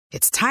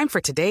It's time for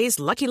today's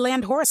Lucky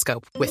Land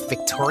horoscope with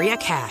Victoria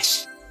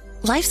Cash.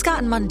 Life's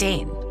gotten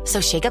mundane,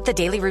 so shake up the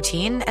daily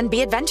routine and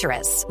be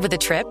adventurous with a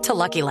trip to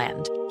Lucky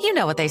Land. You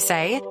know what they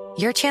say,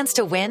 your chance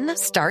to win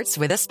starts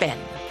with a spin.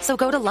 So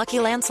go to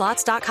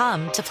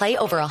LuckyLandSlots.com to play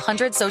over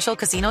 100 social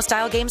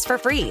casino-style games for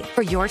free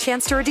for your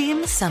chance to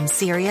redeem some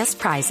serious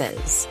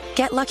prizes.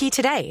 Get lucky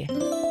today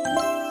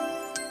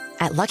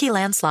at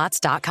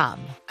LuckyLandSlots.com.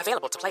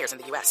 Available to players in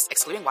the U.S.,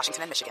 excluding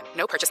Washington and Michigan.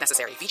 No purchase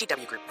necessary.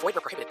 VGW Group. Void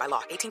or prohibited by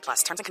law. 18+.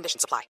 Terms and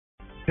conditions apply.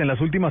 En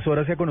las últimas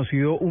horas se ha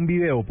conocido un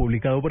video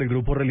publicado por el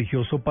grupo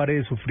religioso Pare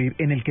de Sufrir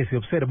en el que se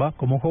observa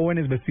cómo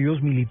jóvenes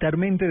vestidos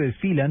militarmente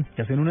desfilan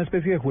y hacen una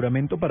especie de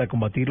juramento para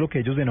combatir lo que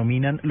ellos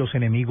denominan los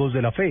enemigos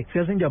de la fe. Se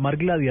hacen llamar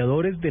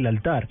gladiadores del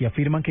altar y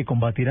afirman que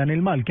combatirán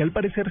el mal, que al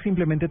parecer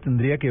simplemente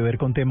tendría que ver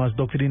con temas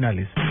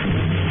doctrinales.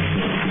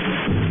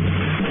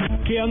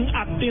 Que han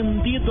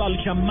atendido al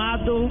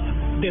llamado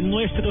de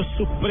nuestro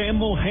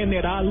Supremo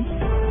General.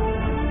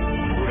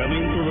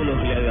 Juramento de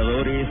los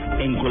gladiadores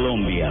en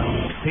Colombia.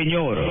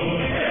 Señor,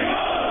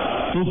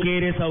 tú que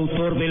eres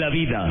autor de la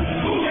vida,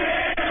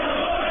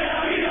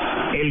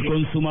 el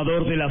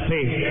consumador de la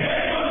fe,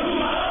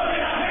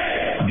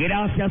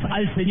 gracias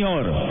al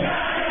Señor,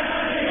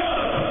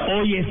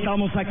 hoy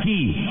estamos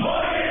aquí,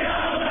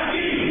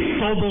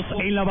 todos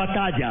en la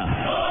batalla.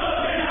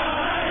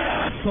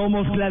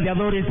 Somos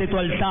gladiadores de tu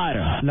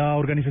altar. La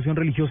organización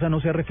religiosa no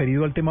se ha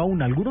referido al tema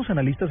aún. Algunos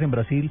analistas en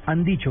Brasil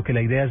han dicho que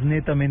la idea es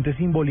netamente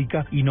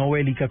simbólica y no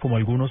bélica como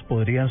algunos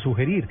podrían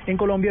sugerir. En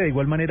Colombia, de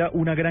igual manera,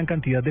 una gran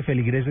cantidad de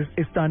feligreses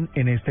están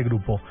en este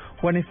grupo.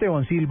 Juan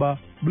Esteban Silva,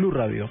 Blue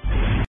Radio.